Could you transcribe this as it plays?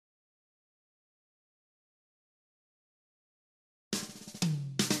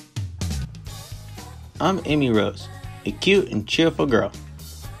I'm Amy Rose, a cute and cheerful girl.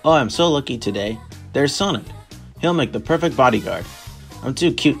 Oh, I'm so lucky today. There's Sonic. He'll make the perfect bodyguard. I'm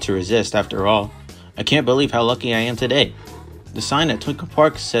too cute to resist after all. I can't believe how lucky I am today. The sign at Twinkle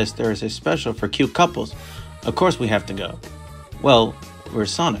Park says there is a special for cute couples. Of course we have to go. Well,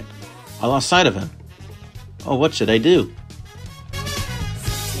 where's Sonic? I lost sight of him. Oh, what should I do?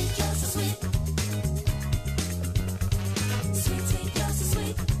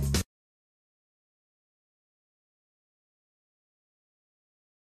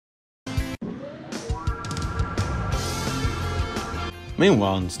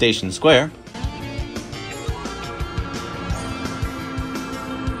 Meanwhile, in Station Square,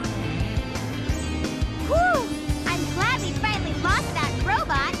 Whew! I'm glad we finally lost that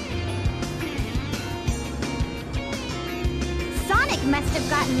robot. Sonic must have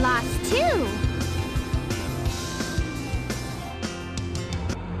gotten lost too.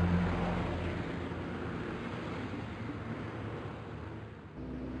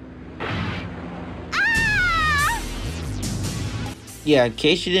 yeah, in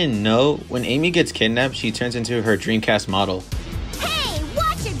case you didn't know, when Amy gets kidnapped, she turns into her Dreamcast model. Hey,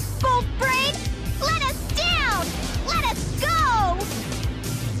 watch it, Bolt Brain! Let us down! Let us go!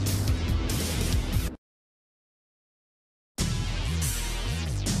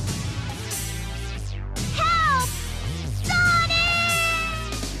 Help! Sonic!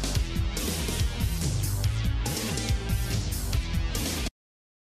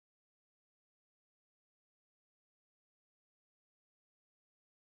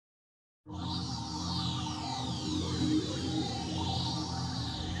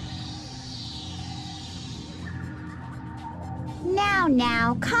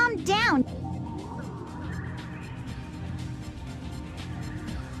 Now, calm down.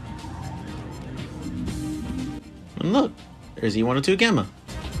 And look, there's E102 Gamma.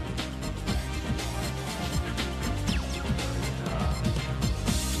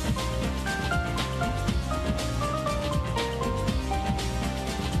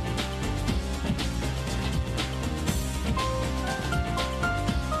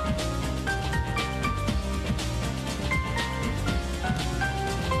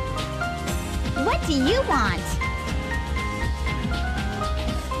 What do you want?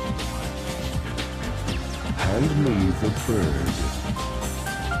 Hand me the bird.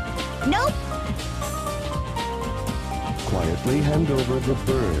 Nope. Quietly hand over the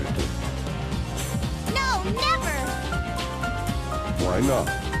bird. No, never. Why not?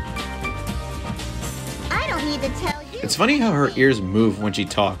 I don't need to tell you. It's funny how her ears move when she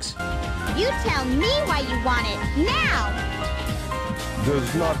talks. You tell me why you want it now.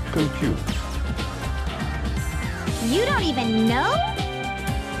 Does not compute. You don't even know?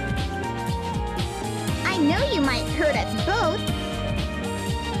 I know you might hurt us both.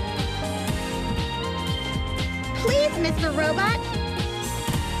 Please, Mr. Robot.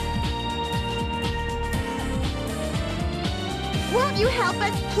 Won't you help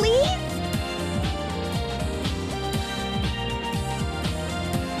us, please?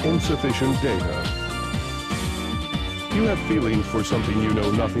 Insufficient data. You have feelings for something you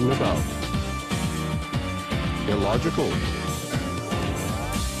know nothing about. Illogical.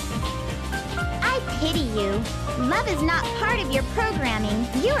 I pity you. Love is not part of your programming.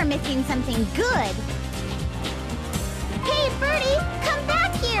 You are missing something good. Hey, Birdie, come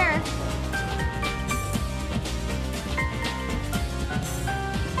back here.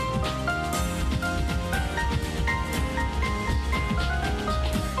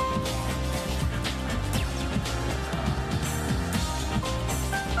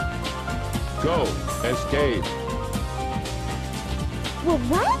 Go. Escape. Well,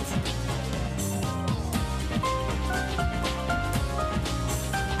 what?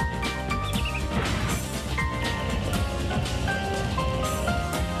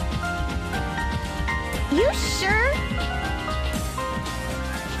 You sure?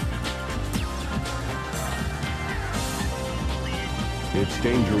 It's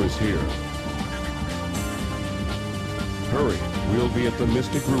dangerous here. Hurry. We'll be at the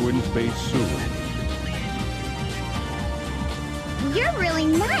Mystic Ruins base soon. You're really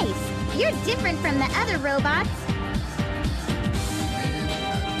nice. You're different from the other robots.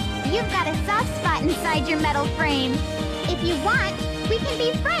 You've got a soft spot inside your metal frame. If you want, we can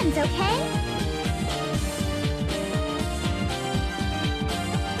be friends, okay?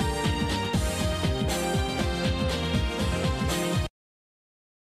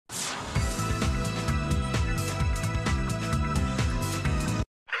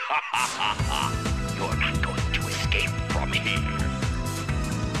 You're not going to escape from here.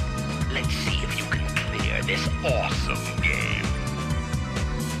 Let's see if you can clear this awesome game.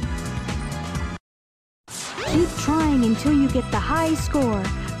 Keep trying until you get the high score.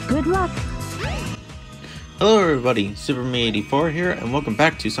 Good luck! Hello everybody, SuperMe84 here, and welcome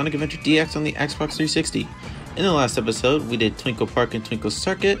back to Sonic Adventure DX on the Xbox 360. In the last episode, we did Twinkle Park and Twinkle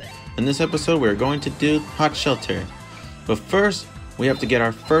Circuit. In this episode, we're going to do Hot Shelter. But first, we have to get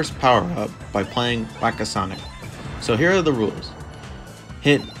our first power-up by playing Whack-A-Sonic. So here are the rules.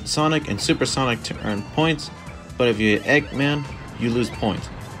 Hit Sonic and Supersonic to earn points, but if you hit Eggman, you lose points.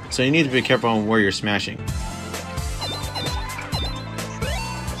 So you need to be careful on where you're smashing.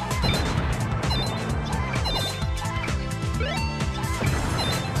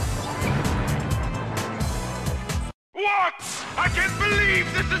 What? I can't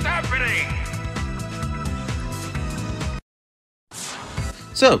believe this is happening!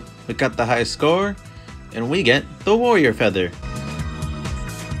 So, we got the high score, and we get the Warrior Feather.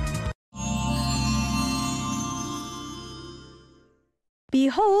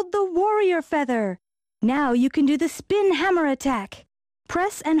 Behold the Warrior Feather! Now you can do the Spin Hammer attack.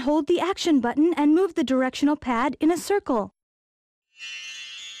 Press and hold the action button and move the directional pad in a circle.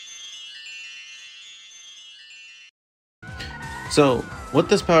 So, what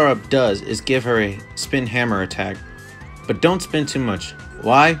this power-up does is give her a Spin Hammer attack, but don't spin too much.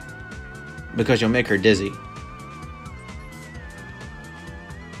 Why? Because you'll make her dizzy.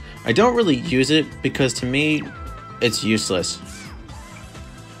 I don't really use it because to me, it's useless.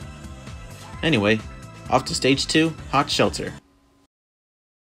 Anyway, off to stage 2, Hot Shelter.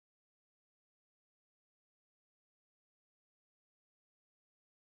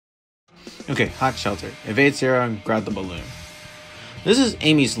 Okay, Hot Shelter. Evade Zero and grab the balloon. This is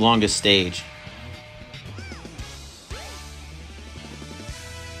Amy's longest stage.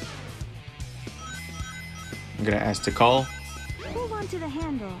 I'm gonna ask to call. Hold on to the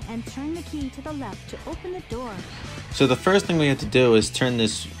handle and turn the key to the left to open the door. So the first thing we have to do is turn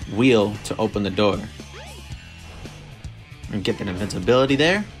this wheel to open the door. And get that invincibility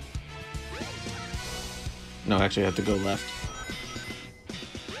there. No, actually I have to go left.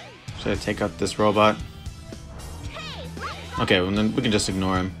 Should I take out this robot? Okay, well then we can just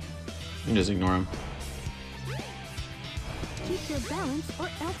ignore him. We can just ignore him. Keep your balance or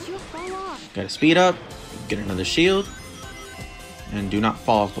else you'll fall off. Gotta speed up, get another shield, and do not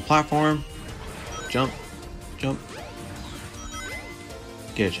fall off the platform. Jump, jump.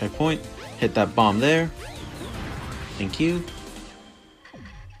 Get a checkpoint, hit that bomb there. Thank you.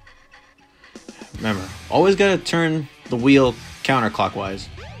 Remember, always gotta turn the wheel counterclockwise.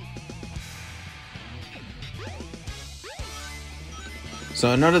 So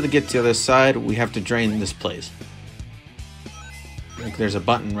in order to get to the other side, we have to drain this place. Like there's a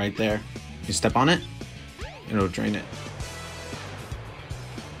button right there. You step on it, it'll drain it.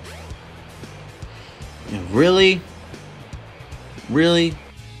 Yeah, really? Really?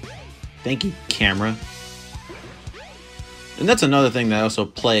 Thank you, camera. And that's another thing that also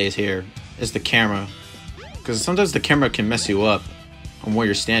plays here, is the camera. Because sometimes the camera can mess you up on where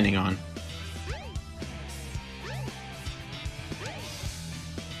you're standing on.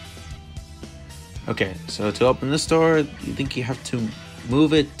 Okay, so to open this door, you think you have to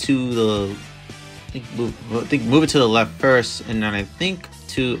move it to the... move it to the left first, and then I think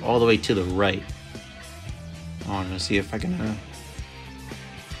to all the way to the right. Oh, I'm gonna see if I can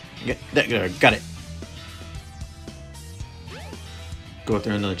there, got it. Go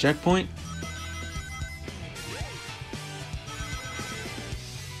through another checkpoint.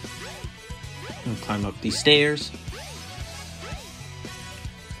 And climb up these stairs.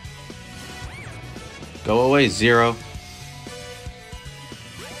 Go away, Zero.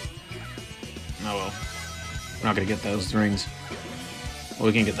 Oh well. We're not gonna get those rings. Well,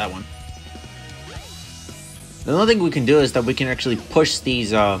 we can get that one. The only thing we can do is that we can actually push these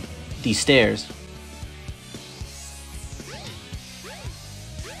stairs.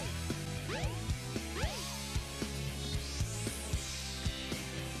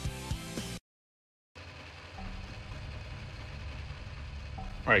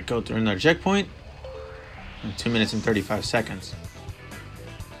 Alright, go through another checkpoint. 2 minutes and 35 seconds.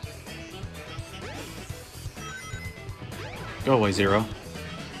 Go away, Zero.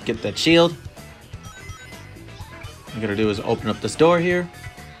 Get that shield. All you gotta do is open up this door here.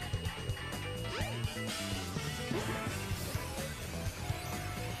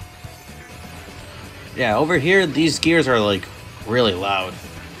 Yeah, over here, these gears are like really loud.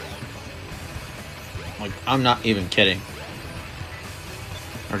 Like, I'm not even kidding.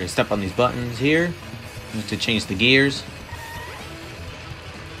 Already step on these buttons here just to change the gears.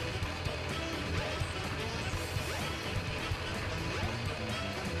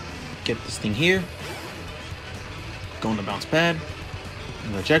 Get this thing here. Go on the bounce pad.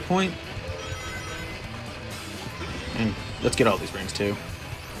 Another checkpoint. let's get all these rings too.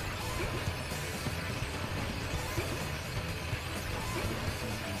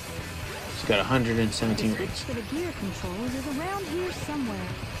 She's got 117 rings. For the gear controls is around here somewhere.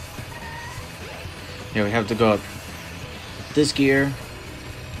 Yeah, we have to go up this gear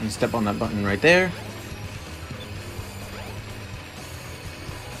and step on that button right there.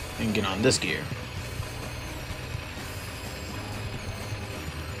 And get on this gear.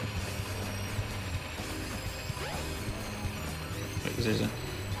 Wait, there's a...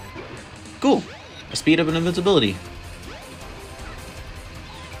 Cool! A speed up and invincibility.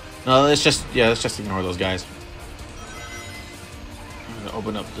 No, let's just ignore those guys. I'm gonna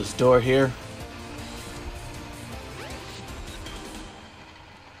open up this door here.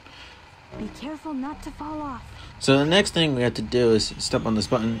 Be careful not to fall off. So the next thing we have to do is step on this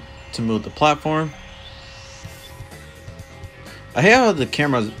button to move the platform. I hate how the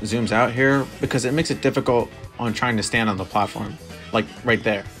camera zooms out here because it makes it difficult on trying to stand on the platform, like right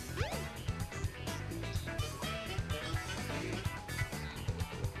there.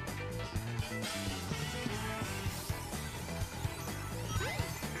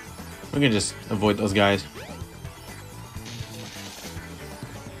 We can just avoid those guys.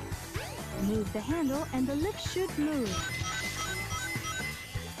 Move the handle and the lift should move.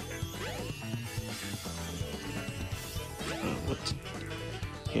 What?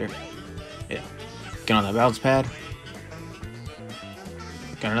 Here. Yeah. Get on that bounce pad.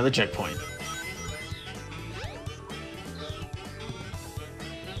 Got another checkpoint.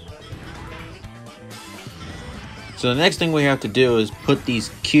 So the next thing we have to do is put these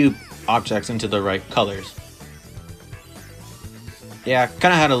cube objects into the right colors. Yeah,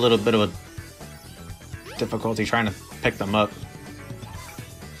 kind of had a little bit of a difficulty trying to pick them up.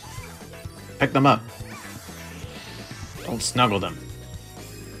 Pick them up. Don't snuggle them.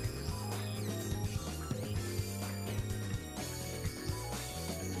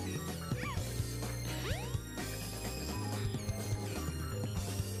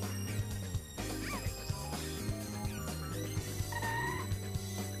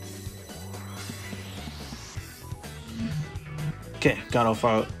 Okay, got all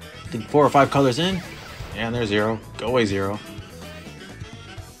five, I think 4 or 5 colors in. And there's 0. Go away, 0.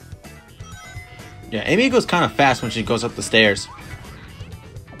 Yeah, Amy goes kind of fast when she goes up the stairs.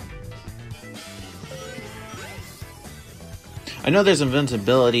 I know there's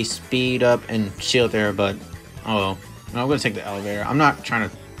invincibility, speed up, and shield there, but oh well. No, I'm gonna take the elevator. I'm not trying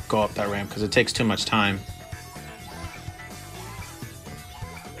to go up that ramp because it takes too much time.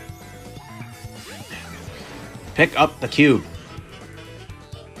 Pick up the cube.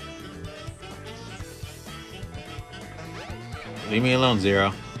 Leave me alone,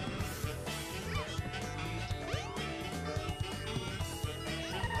 0.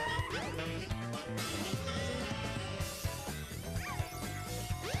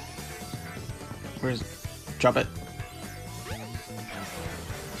 Where's... Drop it.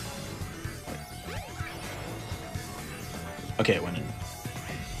 Okay, it went in.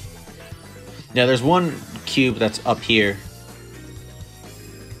 Yeah, there's one cube that's up here.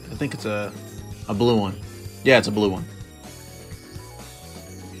 I think it's a blue one. Yeah, it's a blue one.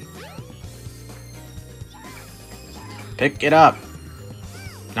 Pick it up.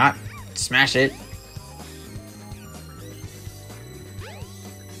 Not smash it.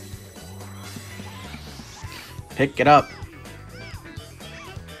 Pick it up.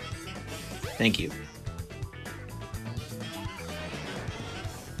 Thank you.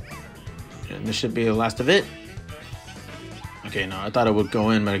 And this should be the last of it. Okay, no, I thought it would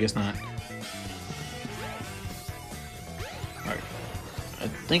go in, but I guess not. Alright. I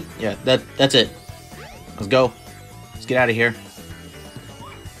think, yeah, that's it. Let's go. Let's get out of here.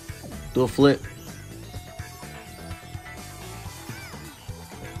 Do a flip.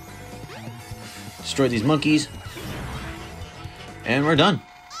 Destroy these monkeys. And we're done.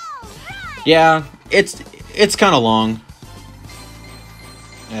 Yeah, it's kind of long.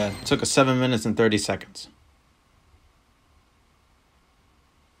 Yeah, it took us 7 minutes and 30 seconds.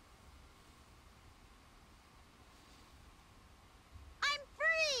 I'm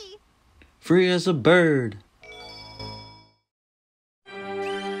free! Free as a bird.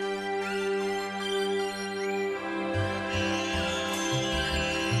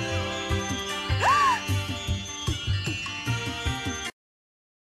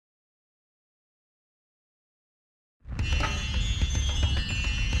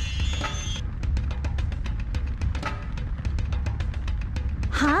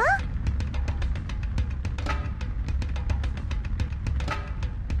 Huh?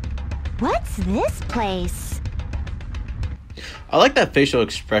 What's this place? I like that facial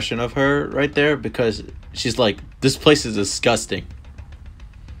expression of her right there because She's like, this place is disgusting.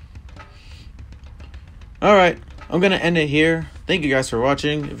 Alright, I'm going to end it here. Thank you guys for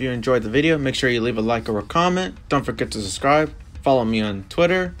watching. If you enjoyed the video, make sure you leave a like or a comment. Don't forget to subscribe. Follow me on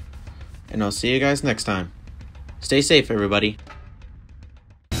Twitter. And I'll see you guys next time. Stay safe, everybody.